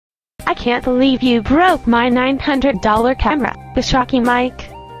I can't believe you broke my $900 camera, the shocking Mike.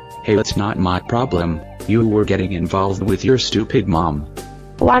 Hey, it's not my problem. You were getting involved with your stupid mom.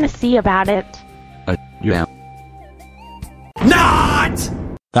 Wanna see about it? Yeah. Not!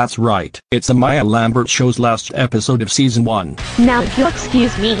 That's right, it's a Maya Lambert Show's last episode of Season 1. Now if you'll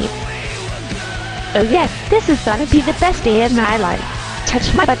excuse me. Oh yes, this is gonna be the best day of my life.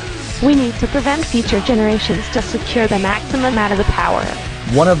 Touch my butt. We need to prevent future generations to secure the maximum out of the power.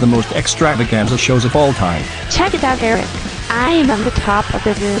 One of the most extravaganza shows of all time. Check it out, Eric. I am on the top of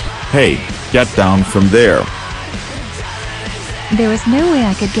the roof. Hey, get down from there. There was no way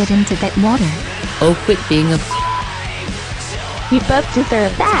I could get into that water. Oh, quit being a We both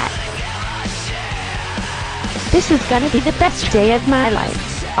deserve that. This is gonna be the best day of my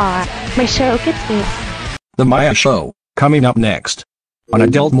life. My show gets this. The Maya Show, coming up next. On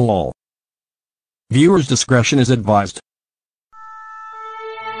Adult Mall. Viewers' discretion is advised.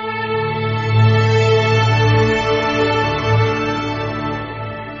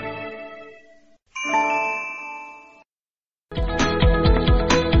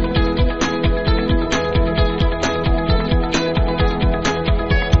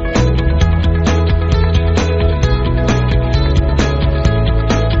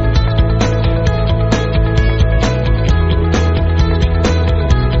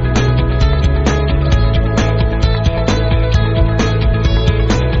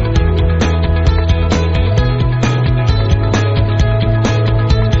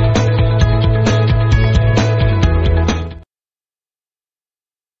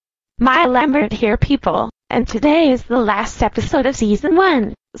 Maya Lambert here, people, and today is the last episode of Season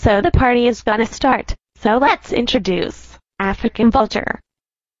 1, so the party is gonna start. So let's introduce African Vulture.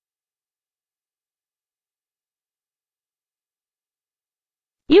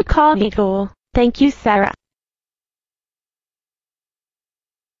 You call me cool. Thank you, Sarah.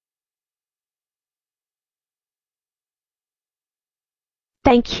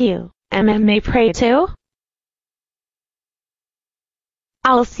 Thank you, Mmapreto.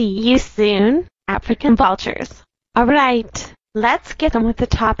 I'll see you soon, African vultures. Alright, let's get on with the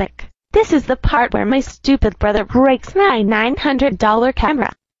topic. This is the part where my stupid brother breaks my $900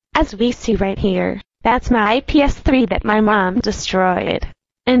 camera. As we see right here, that's my PS3 that my mom destroyed.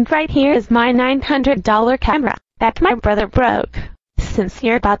 And right here is my $900 camera that my brother broke. Since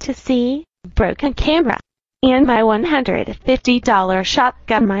you're about to see broken camera. And my $150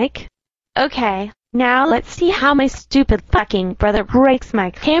 shotgun mic. Okay. Now let's see how my stupid fucking brother breaks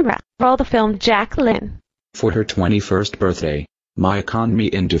my camera. Roll the film, Jacqueline. For her 21st birthday, Maya conned me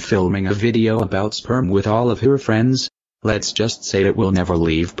into filming a video about sperm with all of her friends. Let's just say it will never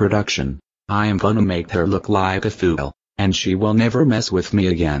leave production. I am gonna make her look like a fool, and she will never mess with me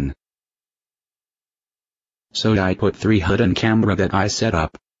again. So I put 3 hidden camera that I set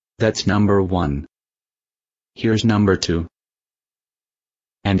up. That's number 1. Here's number 2.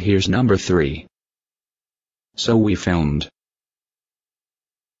 And here's number 3. So we filmed.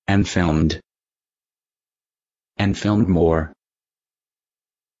 And filmed. And filmed more.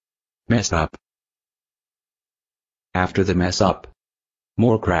 Messed up. After the mess up.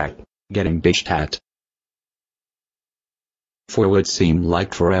 More crap, getting bitched at. For what seemed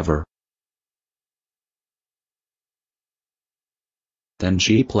like forever. Then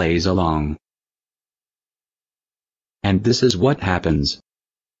she plays along. And this is what happens.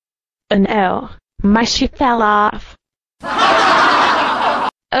 Oh no. My shoe fell off.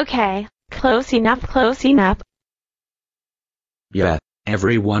 Okay, close enough, close enough. Yeah,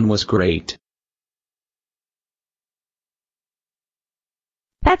 everyone was great.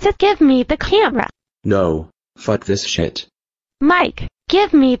 That's it, give me the camera. No, fuck this shit. Mike,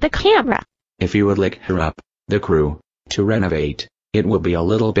 give me the camera. If you would like her up, the crew, to renovate, it will be a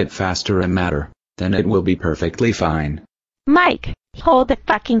little bit faster a matter, then it will be perfectly fine. Mike, hold the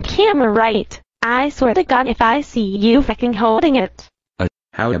fucking camera right. I swear to God if I see you fucking holding it.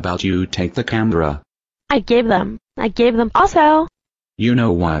 How about you take the camera? I gave them also. You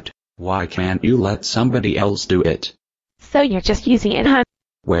know what, why can't you let somebody else do it? So you're just using it, huh?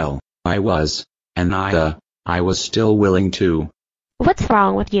 Well, I was, and I was still willing to. What's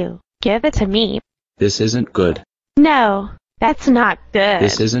wrong with you? Give it to me. This isn't good. No, that's not good.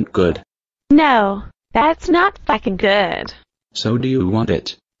 This isn't good. No, that's not fucking good. So do you want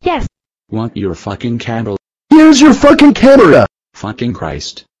it? Yes. Want your fucking candle? Here's your fucking camera! Fucking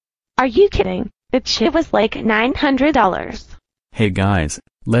Christ. Are you kidding? The shit was like $900. Hey guys,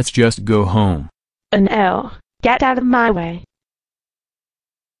 let's just go home. Oh no, get out of my way.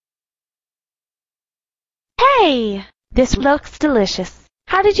 Hey, this looks delicious.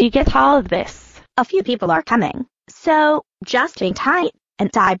 How did you get all of this? A few people are coming, so just hang tight, and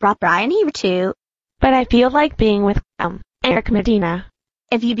I brought Brian here too. But I feel like being with, Eric Medina.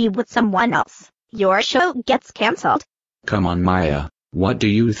 If you be with someone else, your show gets cancelled. Come on Maya, what do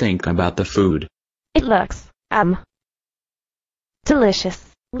you think about the food? It looks, delicious.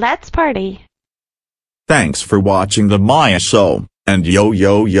 Let's party. Thanks for watching the Maya Show, and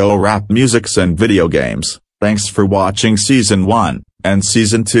yo rap musics and video games. Thanks for watching Season 1, and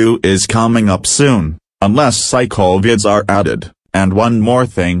Season 2 is coming up soon, unless psycho vids are added. And one more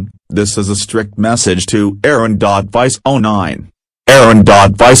thing, this is a strict message to Aaron.Vice09.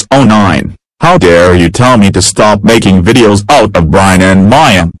 Aaron.Vice09. How dare you tell me to stop making videos out of Brian and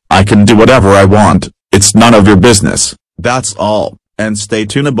Maya? I can do whatever I want, it's none of your business. That's all, and stay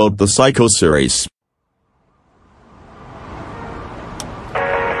tuned about the Psycho series.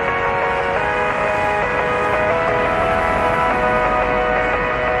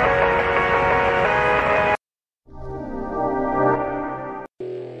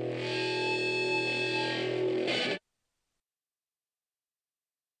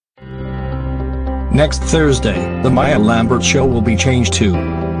 Next Thursday, the Maya Lambert Show will be changed to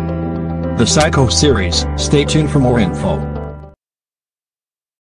the Psycho series. Stay tuned for more info.